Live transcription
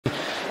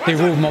they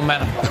move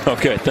momentum.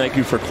 Okay, thank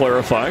you for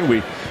clarifying.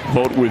 We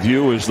vote with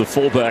you as the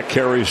fullback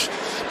carries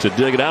to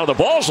dig it out. The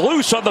ball's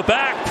loose on the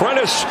back.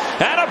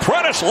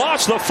 Prentice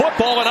lost the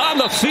football, and on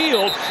the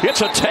field,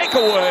 it's a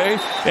takeaway,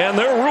 and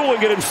they're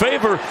ruling it in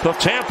favor of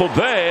Tampa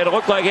Bay. It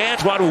looked like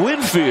Antoine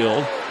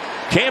Winfield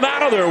came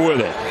out of there with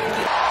it.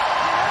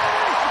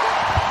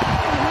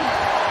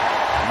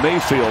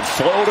 Mayfield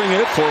floating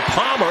it for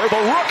Palmer, the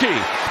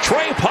rookie.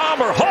 Trey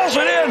Palmer hauls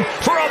it in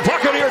for a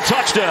Buccaneer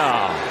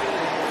touchdown.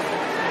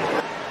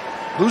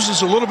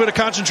 Loses a little bit of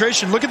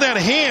concentration. Look at that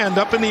hand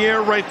up in the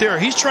air right there.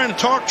 He's trying to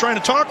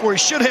talk where he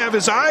should have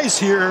his eyes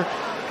here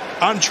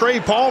on Trey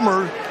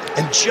Palmer.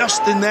 And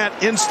just in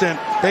that instant,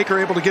 Baker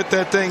able to get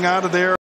that thing out of there.